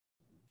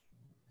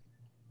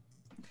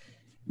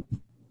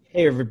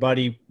Hey,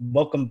 everybody.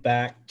 Welcome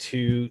back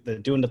to the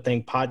Doing the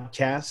Thing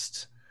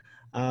podcast.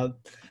 Uh,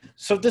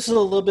 so, this is a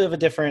little bit of a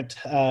different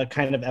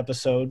kind of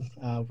episode.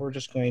 We're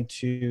just going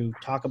to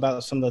talk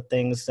about some of the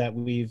things that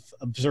we've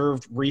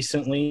observed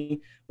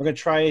recently. We're going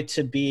to try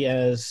to be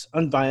as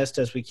unbiased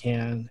as we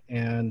can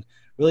and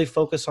really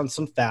focus on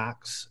some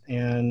facts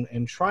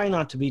and try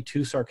not to be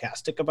too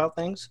sarcastic about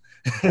things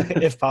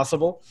if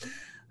possible.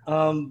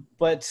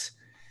 But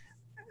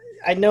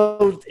I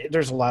know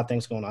there's a lot of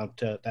things going on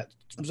that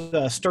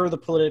stir the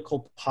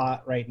political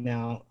pot right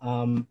now.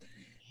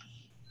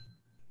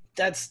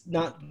 That's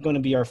not going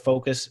to be our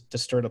focus to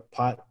stir the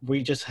pot.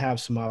 We just have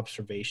some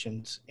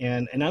observations,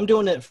 and I'm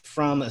doing it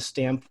from a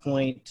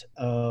standpoint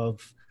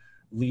of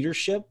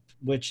leadership,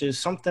 which is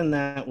something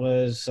that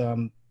was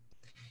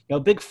a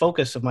big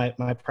focus of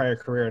my prior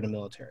career in the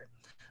military.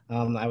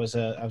 I was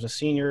a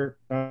senior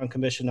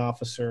non-commissioned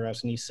officer. I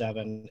was an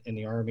E7 in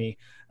the Army.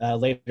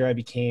 Later, I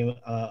became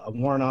a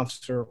warrant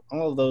officer.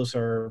 All of those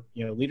are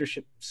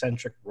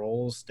leadership-centric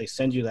roles. They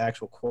send you the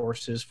actual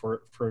courses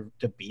for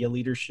to be a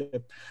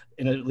leadership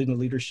in a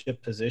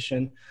leadership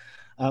position.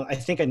 I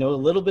think I know a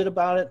little bit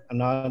about it. I'm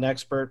not an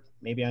expert.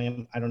 Maybe I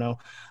am. I don't know.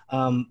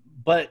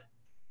 But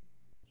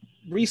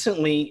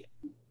recently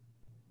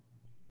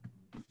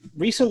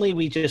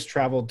we just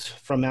traveled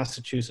from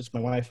Massachusetts, my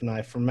wife and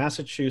I, from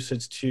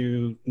Massachusetts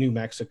to New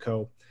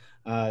Mexico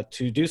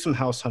to do some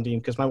house hunting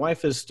because my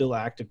wife is still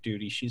active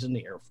duty. She's in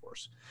the Air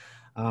Force.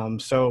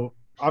 So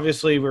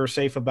obviously we're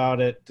safe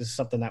about it. This is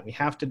something that we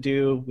have to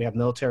do. We have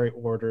military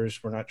orders.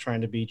 We're not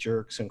trying to be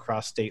jerks and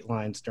cross state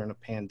lines during a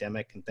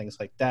pandemic and things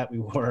like that. We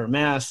wore our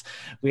masks.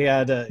 We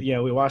had,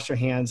 we washed our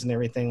hands and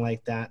everything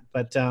like that.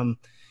 But,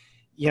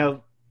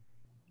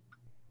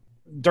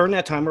 during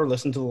that time, we're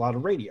listening to a lot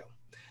of radio.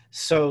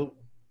 So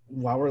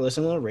while we're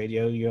listening to the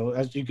radio,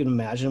 as you can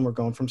imagine, we're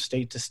going from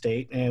state to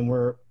state, and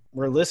we're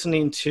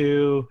listening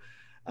to,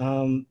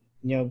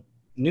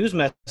 news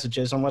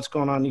messages on what's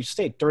going on in each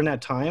state. During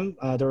that time,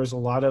 there was a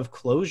lot of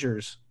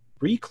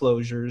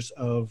reclosures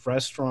of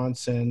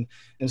restaurants and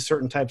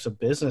certain types of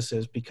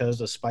businesses because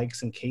of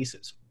spikes in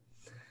cases.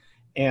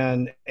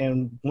 And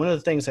one of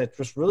the things that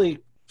just really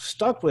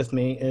stuck with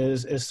me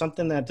is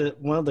something that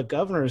one of the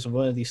governors of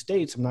one of these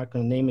states, I'm not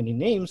going to name any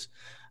names,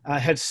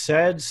 had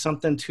said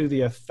something to the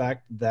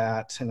effect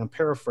that, and I'm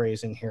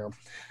paraphrasing here,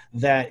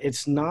 that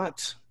it's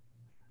not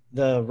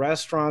the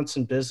restaurants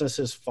and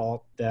businesses'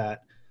 fault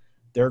that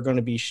they're going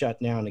to be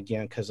shut down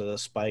again because of the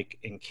spike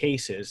in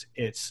cases.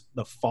 It's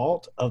the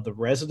fault of the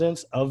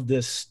residents of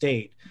this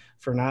state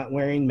for not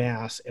wearing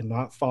masks and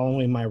not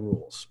following my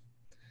rules.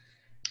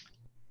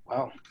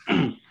 Wow.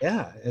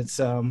 Yeah,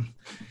 it's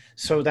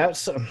so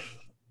that's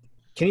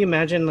can you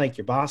imagine like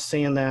your boss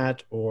saying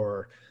that,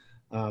 or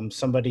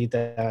somebody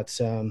that's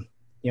in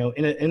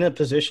a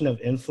position of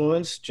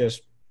influence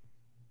just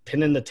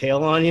pinning the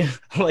tail on you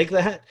like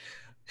that?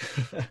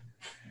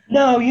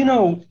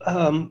 No,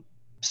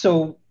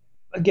 so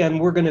again,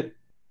 we're going to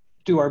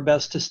do our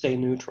best to stay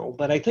neutral,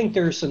 but I think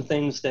there are some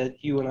things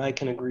that you and I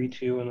can agree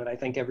to, and that I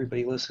think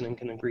everybody listening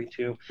can agree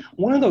to.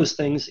 One of those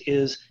things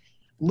is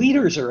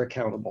leaders are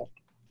accountable.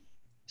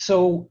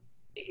 So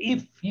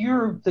if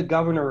you're the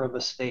governor of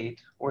a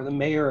state or the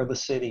mayor of a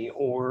city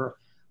or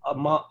a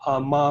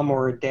mom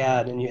or a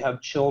dad and you have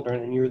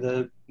children and you're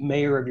the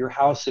mayor of your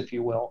house, if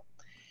you will,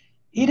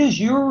 it is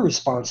your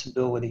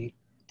responsibility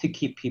to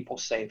keep people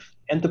safe.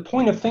 And to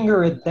point a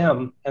finger at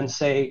them and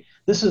say,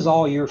 this is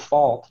all your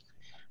fault,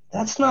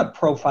 that's not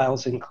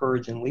profiles in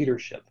courage and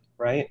leadership,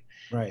 right?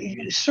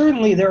 Right.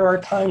 Certainly, there are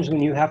times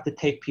when you have to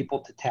take people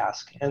to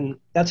task, and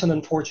that's an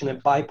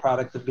unfortunate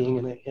byproduct of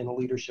being in a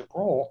leadership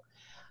role.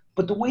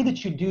 But the way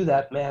that you do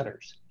that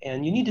matters.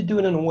 And you need to do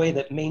it in a way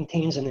that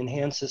maintains and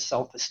enhances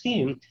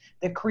self-esteem,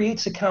 that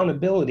creates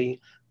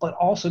accountability, but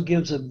also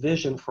gives a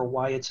vision for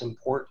why it's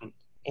important.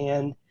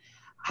 And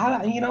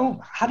how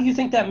do you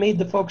think that made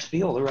the folks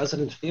feel, the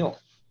residents feel?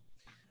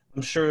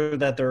 I'm sure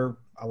that there are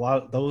a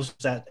lot of those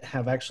that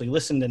have actually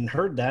listened and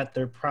heard that.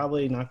 They're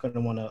probably not going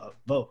to want to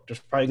vote. There's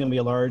probably going to be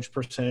a large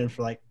percentage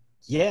for like,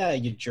 yeah,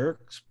 you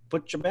jerks,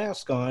 put your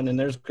mask on. And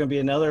there's going to be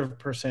another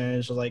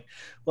percentage of like,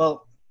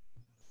 well,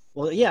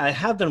 yeah, I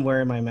have been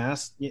wearing my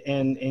mask,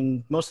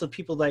 and most of the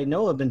people that I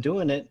know have been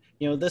doing it.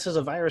 This is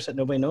a virus that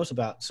nobody knows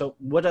about. So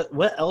what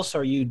else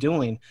are you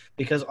doing?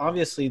 Because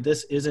obviously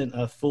this isn't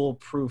a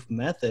foolproof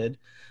method.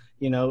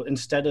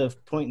 Instead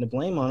of pointing the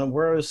blame on them,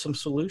 where are some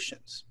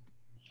solutions?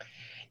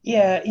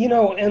 Yeah,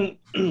 and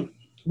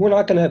we're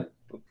going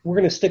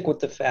to stick with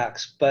the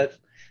facts, but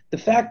the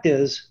fact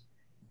is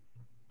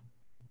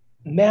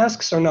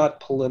masks are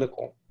not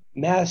political.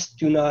 Masks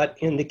do not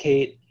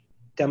indicate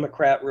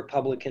Democrat,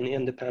 Republican,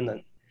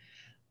 Independent.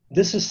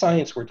 This is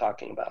science we're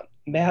talking about.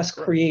 Masks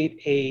create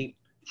a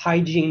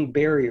hygiene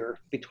barrier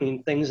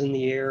between things in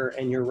the air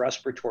and your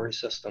respiratory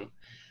system.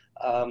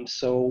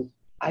 So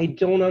I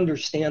don't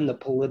understand the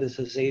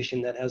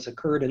politicization that has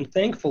occurred. And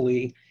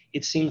thankfully,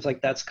 it seems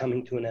like that's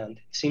coming to an end.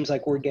 It seems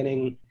like we're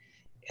getting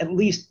at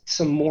least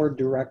some more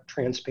direct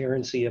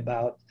transparency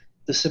about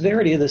the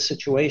severity of the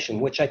situation,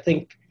 which I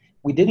think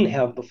we didn't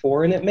have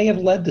before, and it may have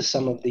led to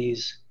some of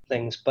these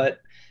things. But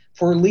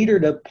for a leader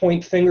to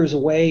point fingers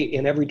away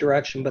in every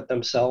direction but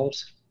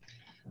themselves,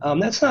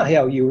 that's not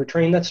how you were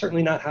trained. That's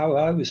certainly not how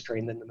I was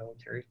trained in the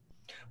military.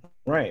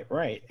 Right,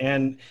 right.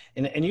 And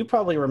you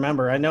probably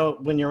remember, I know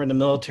when you were in the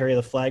military,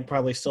 the flag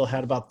probably still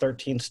had about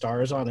 13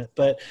 stars on it,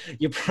 but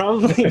you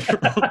probably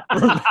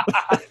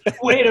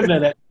Wait a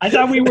minute. I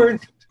thought we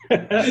weren't.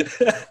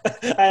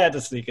 I had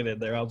to sneak it in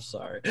there. I'm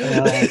sorry. But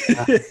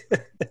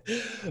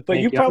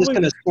you I'm probably just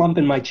going to slump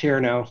in my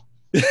chair now.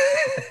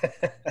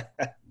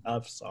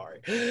 I'm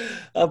sorry.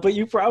 But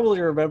you probably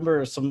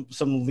remember some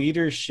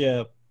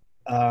leadership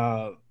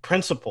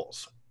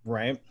principles,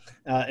 right?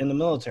 In the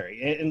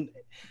military.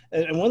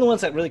 And one of the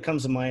ones that really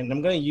comes to mind, and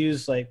I'm going to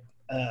use like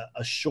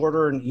a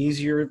shorter and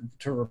easier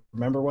to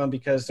remember one,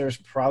 because there's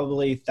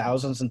probably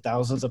thousands and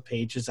thousands of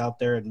pages out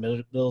there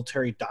in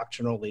military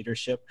doctrinal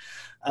leadership.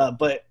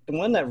 But the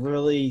one that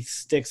really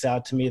sticks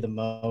out to me the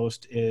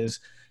most is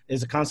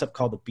a concept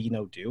called the be,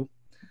 no, do.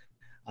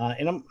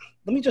 Let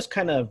me just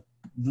kind of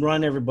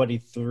run everybody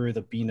through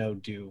the be, no,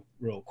 do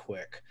real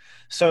quick.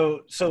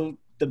 So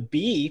the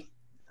be,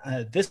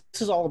 this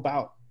is all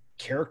about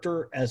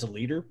character as a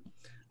leader.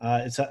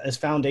 It's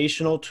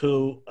foundational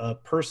to a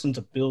person's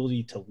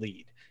ability to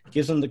lead. It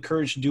gives them the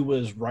courage to do what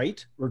is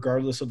right,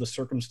 regardless of the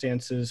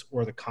circumstances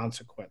or the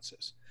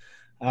consequences.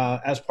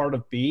 As part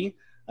of B,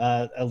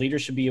 a leader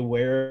should be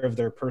aware of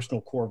their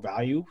personal core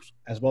values,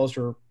 as well as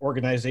their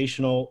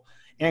organizational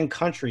and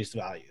country's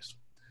values.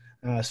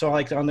 So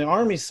like on the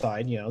Army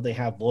side, they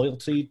have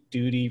loyalty,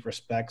 duty,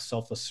 respect,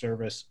 selfless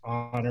service,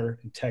 honor,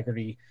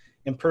 integrity,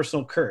 and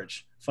personal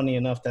courage. Funny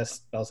enough, that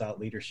spells out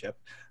leadership.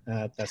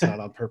 That's not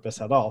on purpose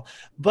at all.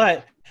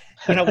 But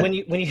when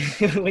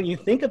you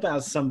think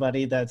about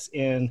somebody that's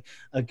in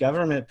a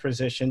government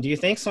position, do you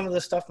think some of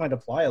this stuff might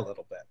apply a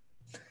little bit?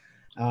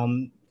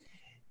 And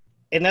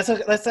that's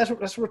a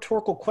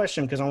rhetorical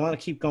question, because I want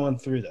to keep going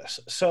through this.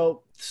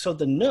 So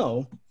the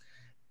no,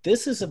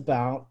 this is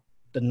about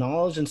the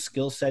knowledge and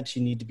skill sets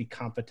you need to be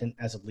competent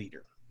as a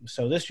leader.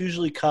 So this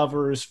usually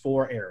covers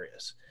 4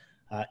 areas: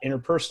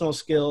 interpersonal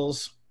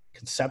skills,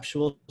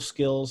 conceptual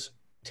skills,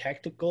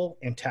 technical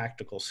and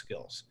tactical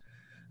skills.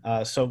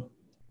 So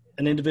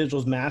an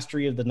individual's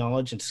mastery of the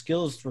knowledge and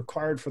skills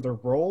required for their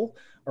role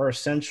are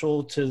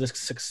essential to the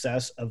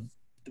success of,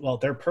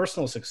 their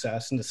personal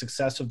success and the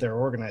success of their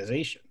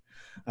organization.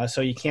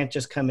 So you can't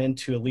just come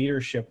into a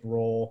leadership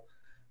role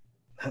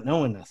not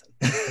knowing nothing,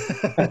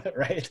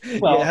 right?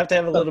 Well, you have to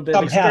have a little bit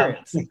of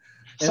experience.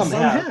 Some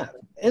have.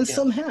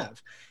 Some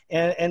have.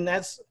 And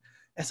that's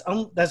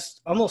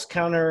almost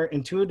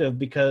counterintuitive,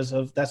 because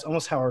that's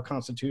almost how our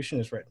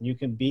Constitution is written. You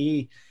can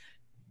be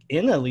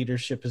in a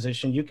leadership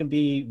position, you can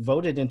be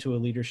voted into a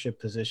leadership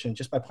position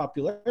just by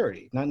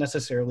popularity, not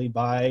necessarily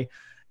by,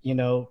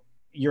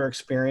 your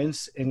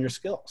experience and your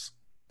skills.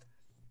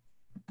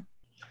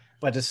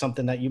 But it's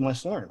something that you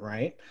must learn,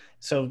 right?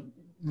 So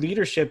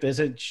leadership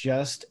isn't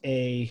just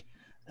a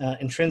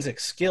intrinsic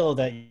skill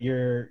that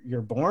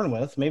you're born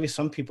with. Maybe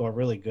some people are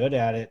really good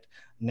at it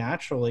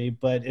naturally,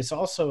 but it's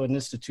also an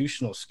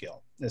institutional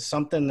skill. It's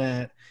something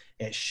that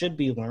it should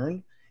be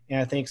learned,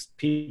 and I think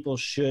people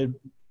should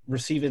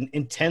receive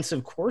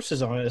intensive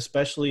courses on it,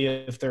 especially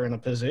if they're in a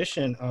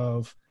position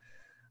of,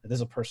 this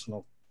is a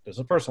personal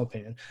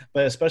opinion,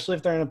 but especially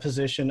if they're in a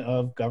position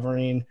of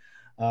governing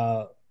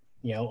an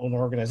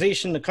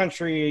organization, the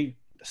country,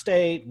 the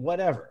state,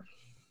 whatever.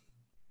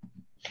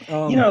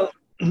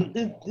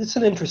 It's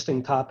an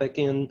interesting topic,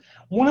 and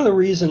one of the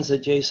reasons that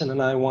Jason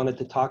and I wanted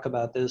to talk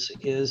about this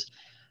is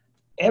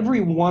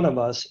every one of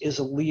us is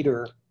a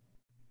leader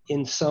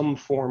in some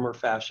form or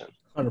fashion.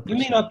 100%. You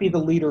may not be the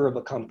leader of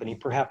a company,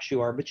 perhaps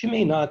you are, but you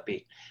may not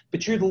be.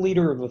 But you're the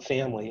leader of a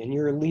family, and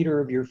you're a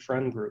leader of your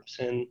friend groups.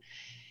 And,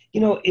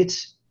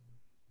 it's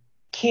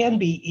can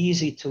be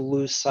easy to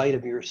lose sight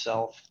of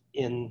yourself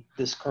in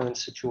this current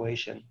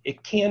situation.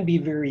 It can be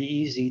very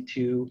easy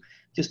to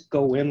just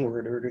go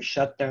inward, or to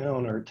shut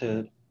down, or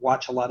to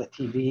watch a lot of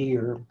TV,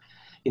 or,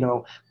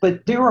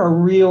 but there are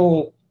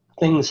real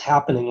things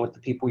happening with the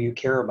people you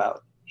care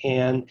about.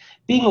 And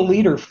being a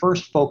leader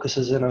first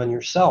focuses in on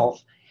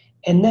yourself,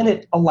 and then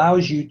it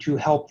allows you to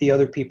help the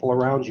other people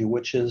around you,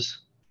 which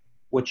is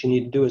what you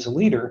need to do as a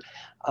leader.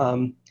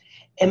 And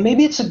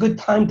maybe it's a good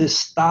time to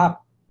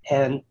stop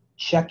and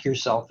check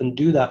yourself and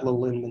do that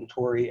little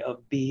inventory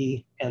of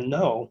be and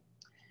no.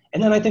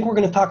 And then I think we're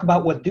going to talk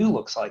about what do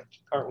looks like,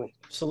 aren't we?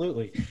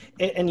 Absolutely.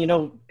 And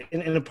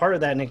a part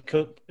of that, and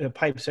it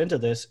pipes into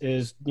this,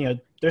 is,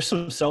 there's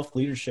some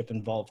self-leadership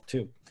involved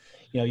too.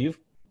 You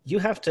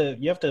have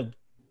to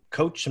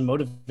coach and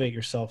motivate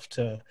yourself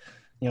to,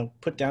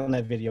 put down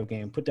that video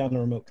game, put down the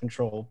remote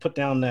control, put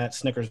down that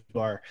Snickers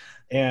bar,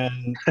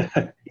 and,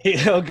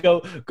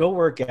 go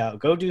work out,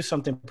 go do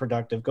something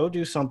productive, go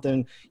do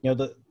something.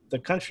 The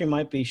country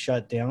might be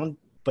shut down,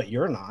 but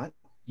you're not.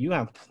 You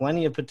have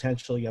plenty of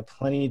potential. You have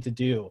plenty to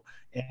do,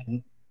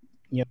 and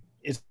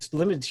it's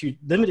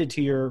limited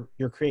to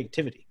your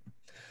creativity.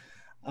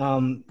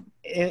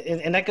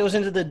 and that goes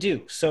into the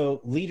do.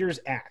 So leaders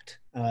act.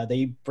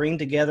 They bring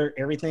together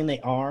everything they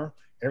are,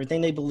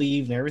 everything they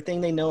believe, and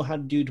everything they know how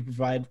to do to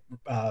provide.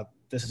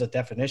 This is a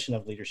definition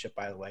of leadership,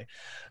 by the way: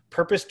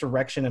 purpose,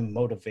 direction, and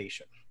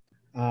motivation.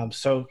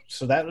 So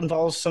that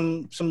involves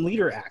some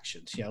leader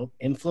actions,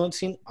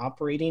 influencing,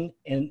 operating,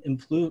 and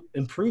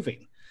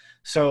improving.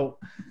 So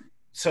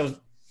so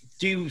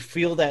do you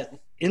feel that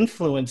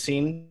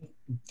influencing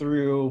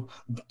through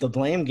the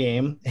blame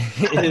game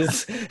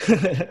is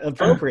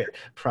appropriate?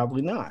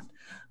 Probably not.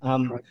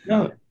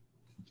 No.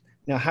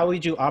 Now, how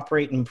would you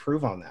operate and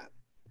improve on that?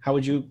 How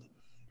would you,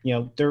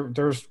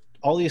 there's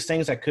all these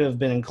things that could have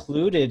been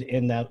included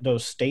in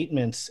those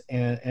statements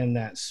and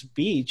that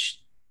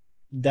speech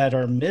that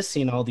are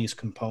missing all these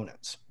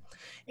components.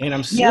 And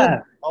I'm seeing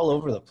Yeah, all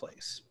over the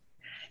place.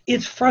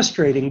 it's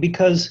frustrating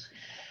because,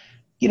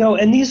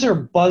 and these are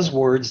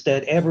buzzwords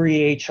that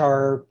every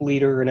HR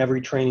leader in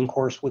every training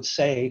course would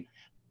say,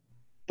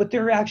 but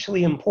they're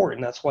actually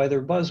important. That's why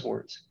they're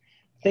buzzwords.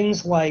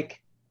 Things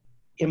like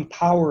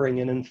empowering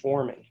and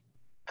informing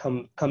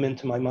come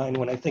into my mind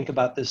when I think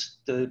about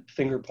the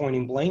finger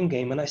pointing blame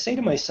game. And I say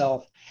to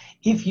myself,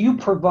 if you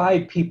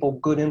provide people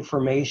good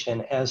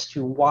information as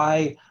to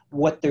why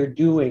what they're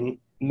doing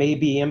may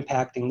be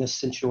impacting this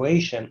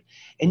situation,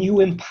 and you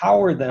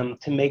empower them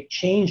to make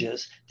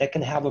changes that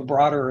can have a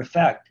broader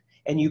effect,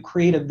 and you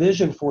create a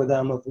vision for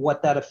them of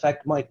what that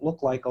effect might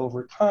look like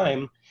over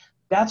time,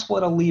 that's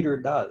what a leader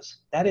does.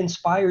 That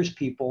inspires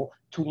people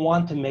to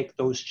want to make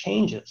those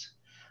changes.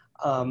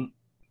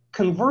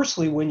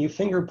 Conversely, when you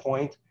finger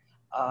point,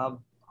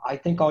 I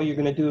think all you're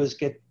going to do is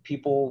get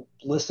people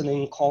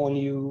listening, calling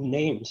you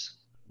names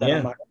that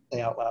I'm not going to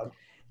say out loud.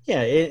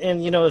 Yeah,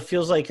 and it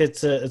feels like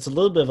it's a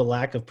little bit of a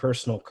lack of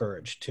personal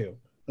courage too.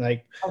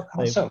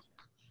 How so?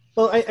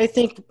 Well, I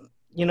think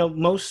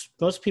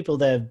most people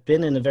that have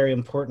been in a very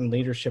important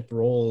leadership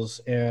roles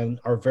and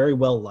are very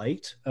well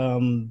liked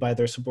by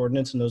their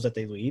subordinates and those that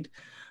they lead.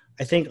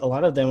 I think a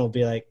lot of them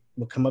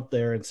will come up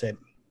there and say,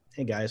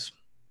 "Hey guys,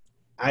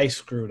 I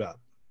screwed up.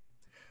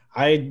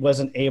 I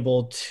wasn't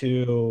able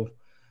to,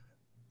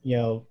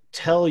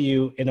 tell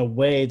you in a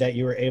way that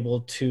you were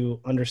able to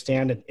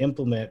understand and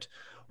implement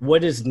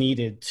what is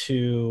needed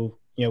to,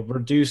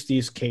 reduce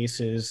these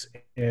cases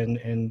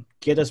and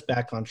get us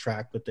back on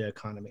track with the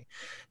economy."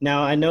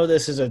 Now, I know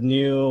this is a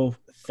new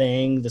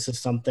thing. This is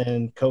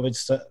something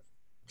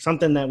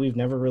something that we've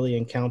never really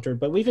encountered,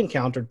 but we've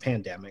encountered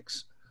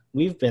pandemics.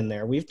 We've been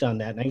there. We've done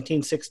that.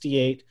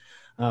 1968,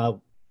 there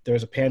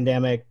was a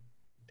pandemic,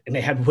 and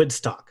they had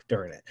Woodstock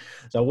during it.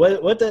 So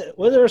what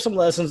are some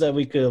lessons that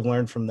we could have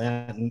learned from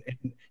that? And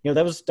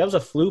that was a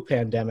flu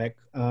pandemic.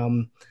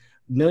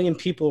 Million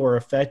people were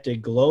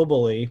affected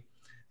globally,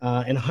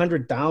 and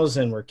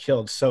 100,000 were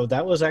killed. So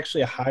that was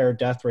actually a higher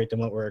death rate than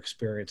what we're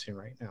experiencing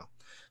right now.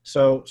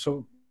 So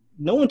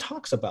no one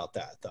talks about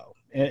that though.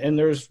 And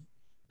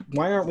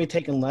why aren't we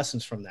taking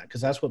lessons from that?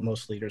 Because that's what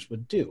most leaders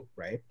would do,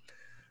 right?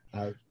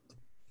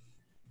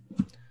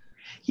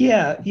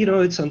 Yeah,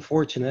 it's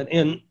unfortunate.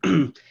 And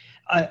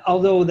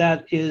although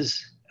that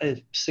is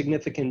a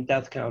significant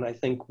death count, I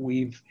think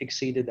we've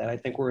exceeded that. I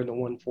think we're in the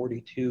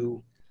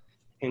 142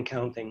 and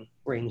counting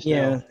range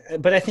now. Yeah,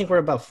 but I think we're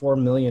about 4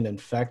 million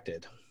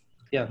infected.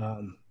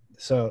 Yeah.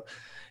 So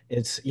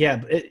it's,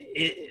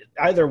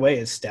 either way,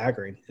 it's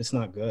staggering. It's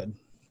not good.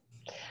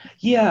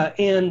 Yeah.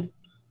 And,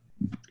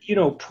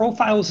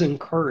 profiles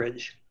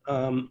encourage,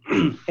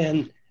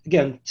 and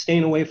again,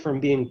 staying away from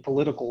being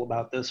political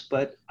about this,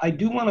 but I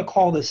do want to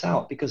call this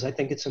out because I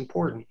think it's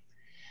important.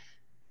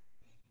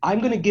 I'm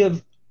going to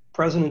give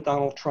President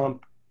Donald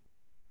Trump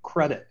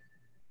credit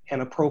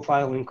and a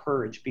profile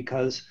encourage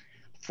because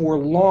for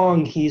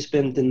long he's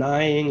been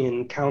denying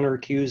and counter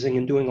accusing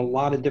and doing a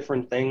lot of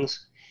different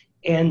things.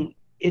 And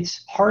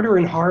it's harder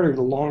and harder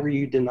the longer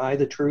you deny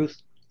the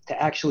truth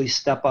to actually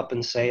step up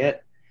and say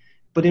it.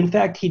 But in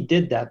fact, he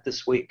did that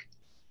this week.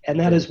 And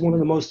that is one of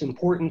the most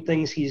important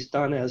things he's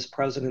done as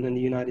president in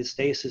the United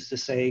States is to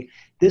say,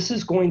 this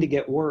is going to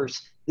get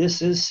worse.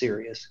 This is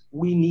serious.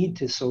 We need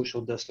to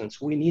social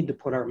distance. We need to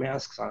put our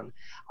masks on.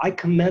 I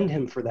commend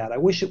him for that. I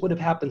wish it would have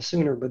happened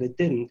sooner, but it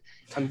didn't.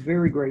 I'm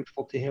very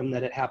grateful to him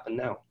that it happened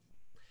now.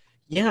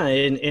 Yeah,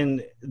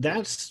 and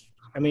that's,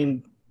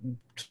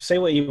 say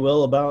what you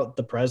will about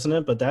the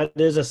president, but that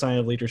is a sign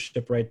of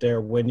leadership right there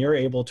when you're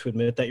able to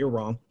admit that you're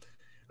wrong.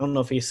 I don't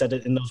know if he said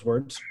it in those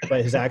words,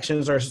 but his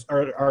actions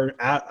are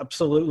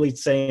absolutely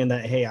saying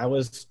that, hey,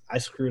 I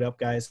screwed up,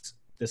 guys.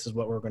 This is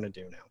what we're going to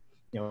do now.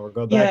 We're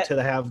going back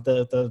to have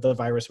the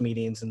virus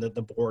meetings and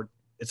the board.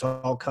 It's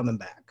all coming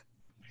back.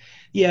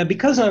 Yeah,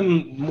 because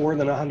I'm more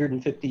than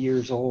 150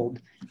 years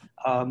old,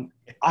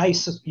 I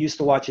used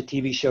to watch a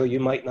TV show you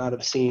might not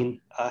have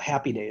seen,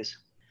 Happy Days.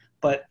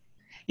 But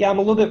yeah, I'm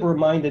a little bit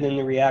reminded in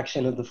the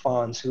reaction of the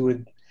Fonz, who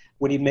would,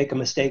 when he'd make a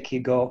mistake,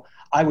 he'd go,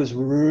 I was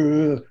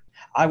rah,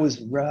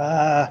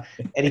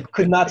 and he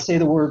could not say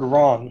the word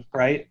wrong,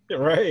 right?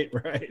 Right.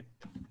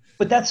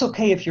 But that's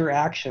okay if your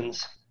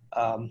actions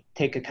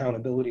take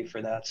accountability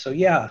for that. So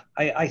yeah,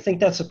 I think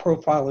that's a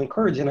profile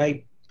encourage. And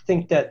I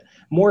think that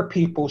more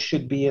people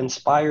should be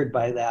inspired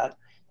by that,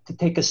 to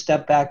take a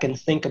step back and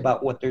think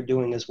about what they're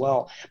doing as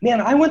well.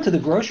 Man, I went to the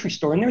grocery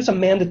store and there's a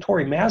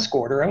mandatory mask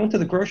order. I went to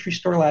the grocery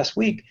store last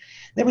week.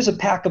 There was a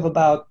pack of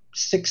about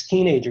 6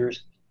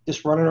 teenagers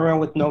just running around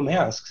with no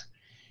masks.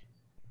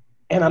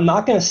 And I'm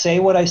not going to say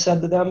what I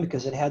said to them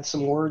because it had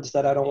some words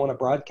that I don't want to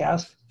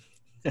broadcast.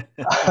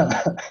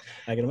 I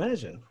can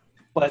imagine.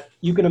 But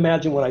you can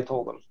imagine what I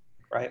told them,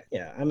 right?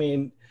 Yeah, I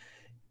mean,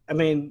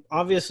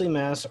 obviously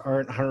masks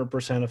aren't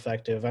 100%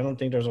 effective. I don't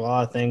think there's a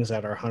lot of things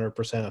that are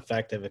 100%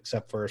 effective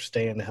except for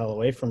staying the hell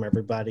away from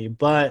everybody.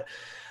 But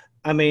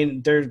I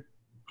mean,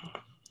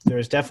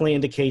 there's definitely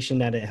indication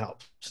that it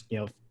helps.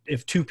 You know,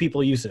 if 2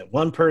 people use it,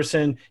 1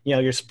 person, you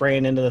know, you're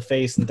spraying into the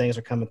face and things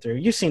are coming through.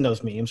 You've seen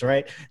those memes,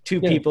 right? 2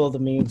 people, the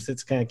memes,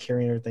 it's kind of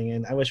carrying everything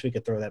in. I wish we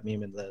could throw that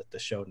meme in the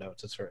show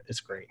notes. It's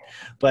great.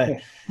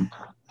 But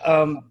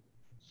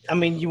I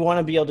mean, you want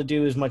to be able to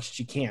do as much as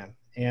you can.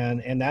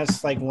 And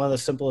that's like one of the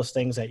simplest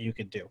things that you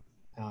could do.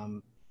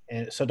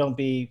 And so don't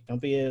be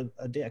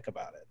a dick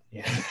about it.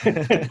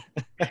 Yeah.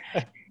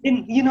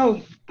 And, you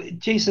know,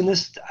 Jason,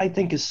 this I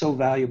think is so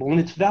valuable, and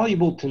it's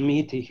valuable to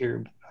me to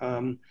hear,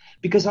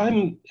 because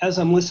as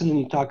I'm listening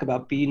you talk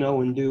about be,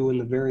 know, and do and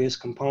the various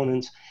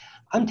components,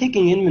 I'm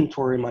taking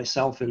inventory of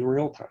myself in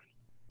real time.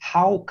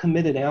 How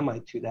committed am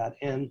I to that?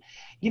 And,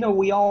 you know,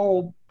 we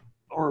all,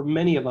 or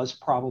many of us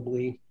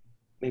probably,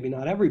 maybe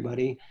not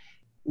everybody,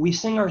 we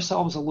sing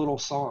ourselves a little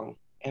song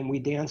and we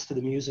dance to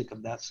the music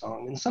of that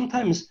song. And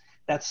sometimes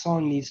that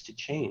song needs to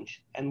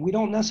change and we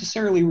don't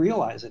necessarily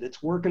realize it.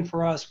 It's working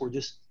for us. We're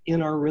just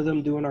in our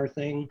rhythm, doing our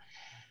thing.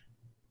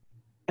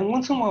 And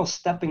once in a while,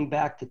 stepping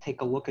back to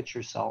take a look at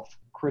yourself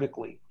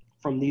critically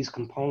from these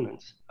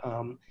components,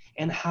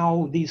 and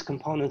how these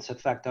components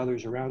affect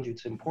others around you.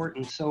 It's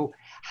important. So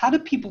how do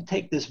people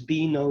take this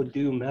be, know,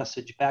 do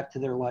message back to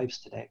their lives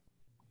today?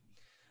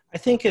 I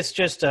think it's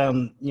just,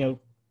 you know,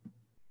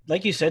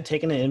 like you said,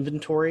 taking an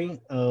inventory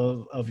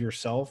of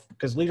yourself,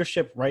 because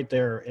leadership right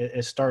there,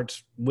 it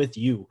starts with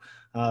you.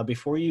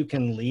 Before you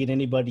can lead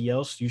anybody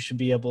else, you should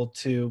be able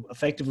to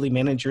effectively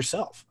manage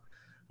yourself.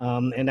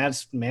 And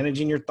that's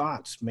managing your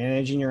thoughts,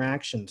 managing your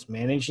actions,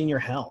 managing your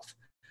health.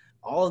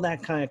 All of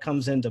that kind of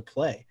comes into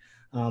play.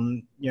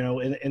 You know,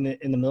 in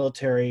the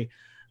military,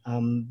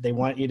 they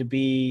want you to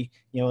be,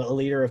 you know, a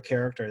leader of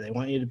character. They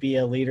want you to be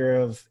a leader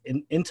of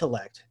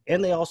intellect.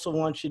 And they also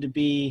want you to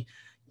be,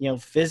 you know,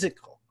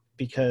 physical,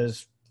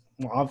 because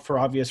for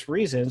obvious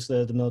reasons,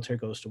 the military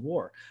goes to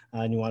war,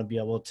 and you want to be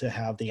able to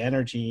have the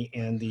energy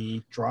and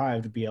the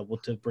drive to be able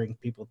to bring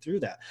people through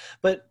that.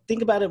 But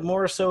think about it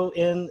more so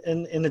in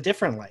a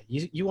different light.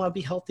 You want to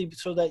be healthy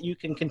so that you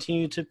can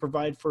continue to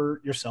provide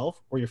for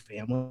yourself or your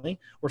family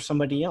or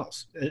somebody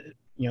else.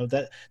 You know,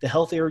 that the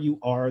healthier you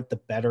are, the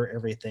better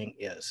everything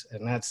is.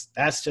 And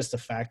that's just a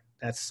fact.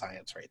 That's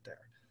science right there.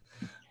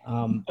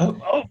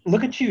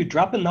 Look at you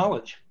dropping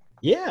knowledge.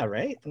 Yeah,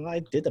 right. Well, I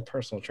did the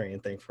personal training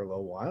thing for a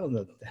little while, and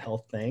the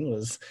health thing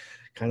was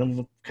kind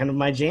of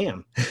my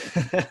jam.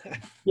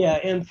 Yeah,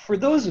 and for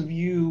those of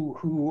you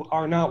who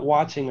are not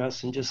watching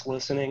us and just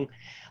listening,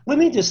 let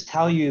me just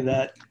tell you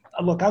that,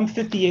 look, I'm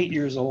 58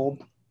 years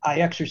old. I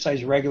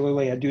exercise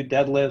regularly. I do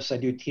deadlifts, I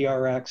do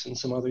TRX and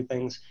some other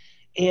things.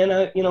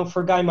 And, you know,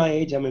 for a guy my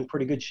age, I'm in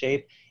pretty good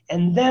shape.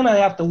 And then I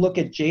have to look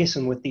at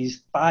Jason with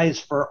these thighs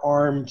for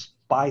arms,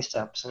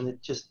 biceps, and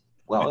it just,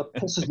 well, it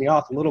pisses me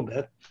off a little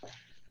bit.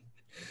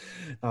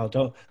 Oh,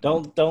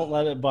 don't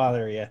let it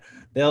bother you.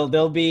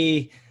 They'll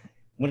be,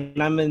 when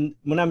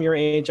I'm your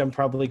age, I'm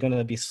probably going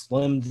to be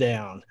slimmed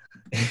down.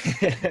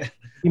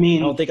 You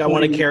mean I don't think I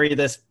want to carry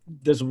this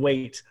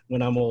weight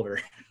when I'm older.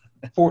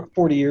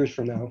 40 years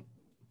from now.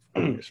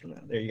 40 years from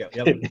now. There you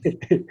go.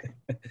 Yep.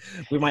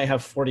 We might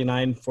have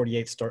 49,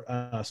 48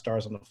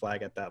 stars on the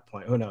flag at that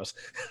point. Who knows?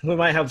 We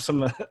might have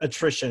some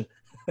attrition.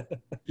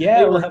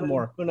 Yeah, we'll have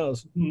more. Who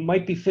knows?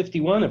 Might be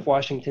 51 if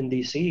Washington,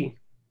 D.C.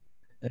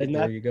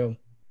 There you go.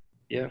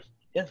 Yeah.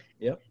 Yeah.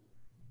 Yep.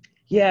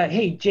 Yeah.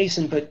 Hey,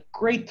 Jason, but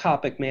great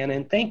topic, man.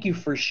 And thank you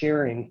for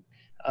sharing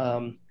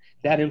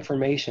that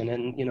information.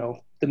 And, you know,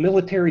 the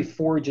military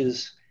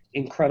forges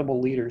incredible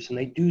leaders, and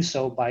they do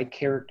so by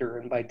character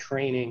and by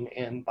training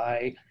and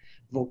by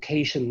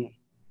vocation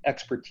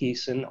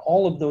expertise and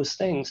all of those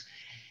things.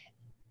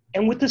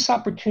 And with this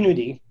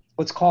opportunity,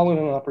 let's call it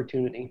an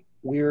opportunity.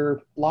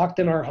 We're locked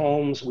in our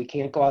homes. We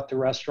can't go out to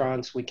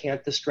restaurants. We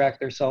can't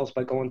distract ourselves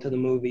by going to the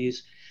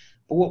movies.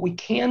 But what we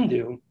can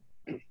do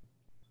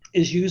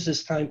is use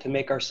this time to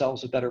make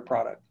ourselves a better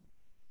product.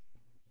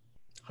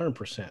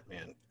 100%,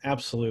 man.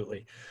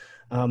 Absolutely.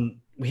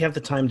 We have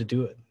the time to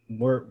do it.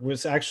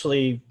 It's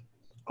actually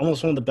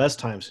almost one of the best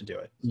times to do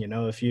it. You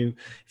know, if you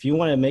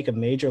want to make a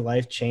major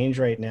life change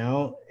right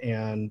now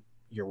and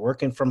you're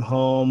working from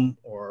home,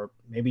 or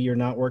maybe you're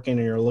not working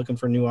and you're looking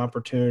for new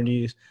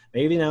opportunities,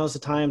 maybe now is the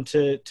time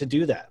to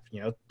do that.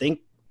 You know,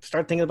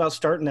 start thinking about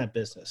starting that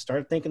business.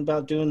 Start thinking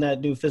about doing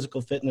that new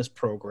physical fitness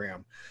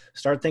program.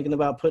 Start thinking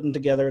about putting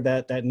together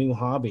that new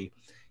hobby.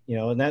 You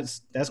know, and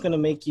that's going to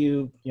make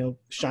you, you know,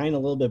 shine a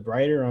little bit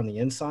brighter on the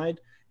inside,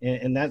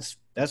 And that's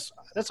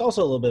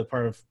also a little bit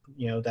part of,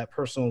 that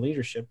personal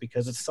leadership,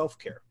 because it's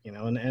self-care,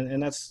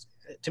 and that's,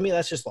 to me,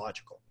 that's just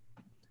logical.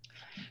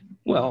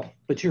 Well,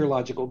 but you're a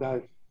logical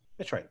guy.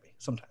 I try to be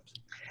sometimes.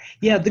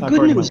 Yeah, the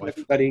good news,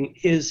 everybody,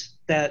 is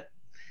that,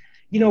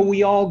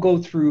 we all go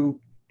through,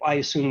 I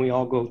assume we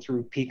all go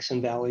through peaks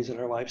and valleys in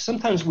our lives.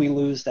 Sometimes we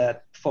lose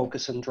that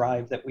focus and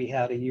drive that we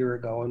had a year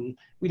ago, and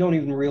we don't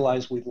even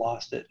realize we've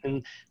lost it.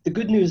 And the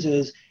good news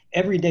is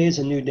every day is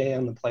a new day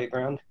on the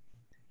playground.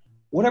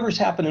 Whatever's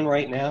happening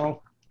right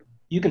now,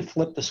 you can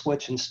flip the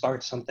switch and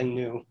start something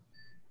new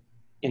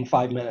in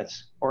 5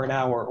 minutes or an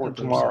hour or 100%.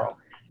 Tomorrow.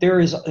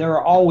 There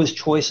are always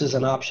choices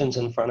and options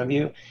in front of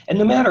you. And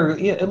no matter,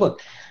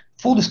 look,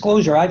 full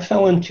disclosure, I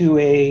fell into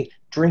a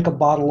drink a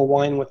bottle of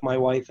wine with my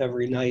wife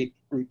every night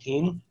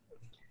routine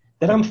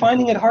that I'm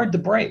finding it hard to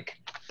break.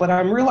 But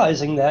I'm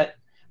realizing that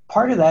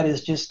part of that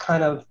is just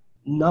kind of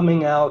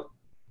numbing out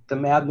the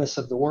madness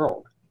of the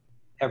world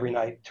every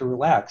night to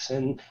relax.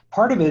 And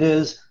part of it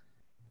is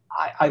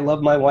I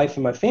love my wife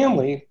and my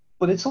family,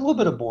 but it's a little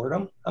bit of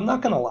boredom. I'm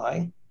not going to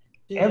lie.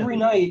 Yeah. Every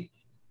night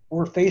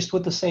we're faced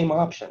with the same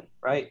option,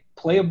 right?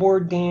 Play a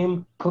board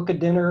game, cook a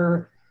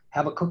dinner,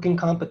 have a cooking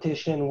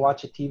competition,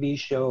 watch a TV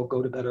show,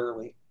 go to bed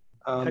early.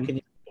 How can you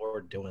be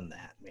bored doing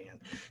that, man?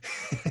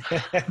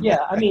 Yeah,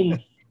 I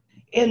mean,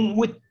 and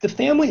with the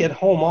family at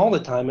home all the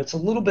time, it's a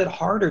little bit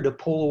harder to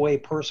pull away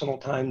personal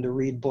time to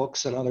read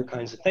books and other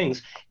kinds of things.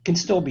 It can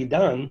still be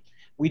done.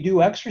 We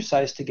do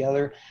exercise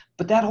together,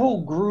 but that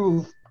whole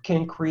groove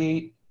can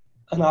create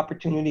an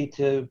opportunity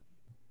to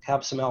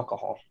have some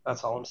alcohol.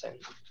 That's all I'm saying.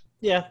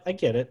 Yeah, I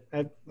get it.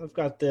 I've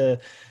got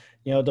the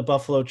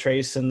Buffalo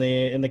Trace in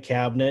the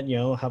cabinet.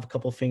 Have a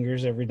couple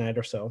fingers every night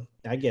or so.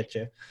 I get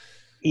you.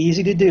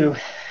 Easy to do.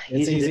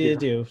 It's easy to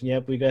do.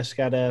 Yep, we just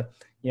gotta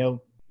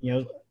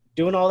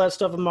doing all that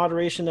stuff in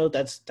moderation, though.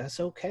 That's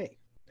okay.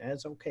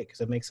 That's okay, because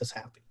it makes us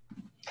happy.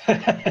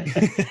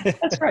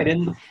 That's right.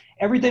 And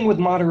everything with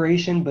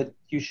moderation, but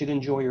you should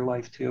enjoy your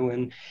life too.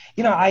 And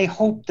I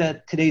hope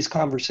that today's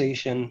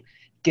conversation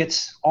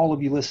gets all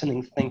of you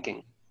listening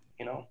thinking,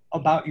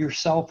 about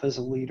yourself as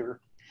a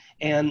leader,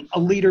 and a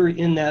leader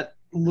in that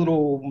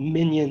little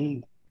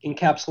minion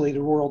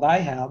encapsulated world I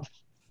have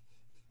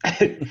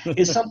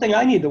is something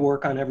I need to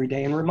work on every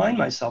day and remind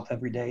myself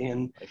every day.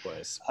 And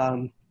likewise.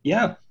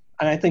 Yeah,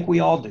 and I think we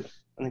all do.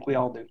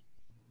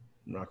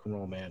 Rock and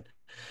roll, man.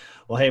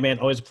 Well, hey, man,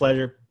 always a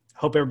pleasure.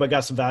 Hope everybody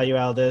got some value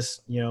out of this.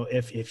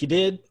 If you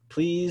did,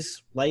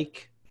 please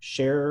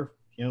share,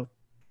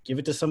 give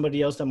it to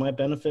somebody else that might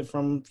benefit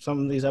from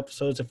some of these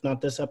episodes. If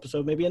not this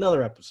episode, maybe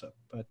another episode.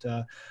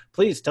 But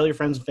please tell your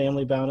friends and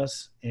family about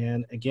us.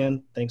 And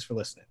again, thanks for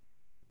listening.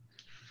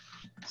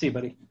 See you,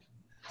 buddy.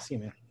 See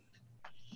you, man.